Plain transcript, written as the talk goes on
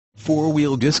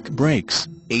4-wheel disc brakes,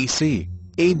 AC,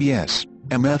 ABS,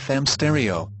 AM/FM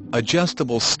stereo,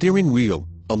 adjustable steering wheel,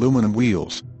 aluminum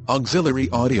wheels, auxiliary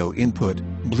audio input,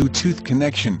 Bluetooth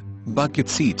connection, bucket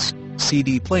seats,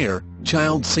 CD player,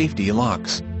 child safety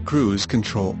locks, cruise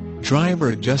control, driver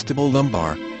adjustable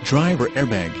lumbar, driver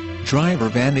airbag, driver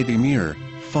vanity mirror,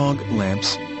 fog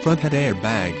lamps, front head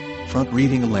airbag, front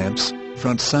reading lamps,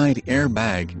 front side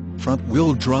airbag, front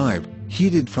wheel drive,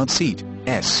 heated front seat,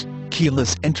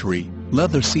 keyless entry,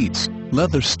 leather seats,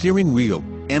 leather steering wheel,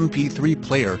 MP3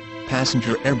 player,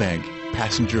 passenger airbag,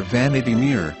 passenger vanity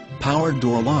mirror, power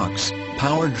door locks,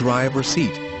 power driver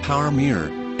seat, power mirror,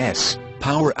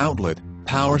 power outlet,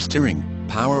 power steering,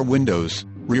 power windows,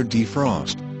 rear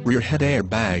defrost, rear head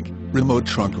airbag, remote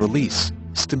trunk release,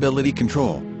 stability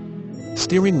control,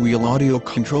 steering wheel audio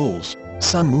controls,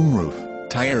 sun moonroof,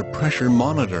 tire pressure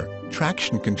monitor,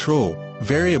 traction control,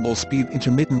 variable speed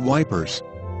intermittent wipers,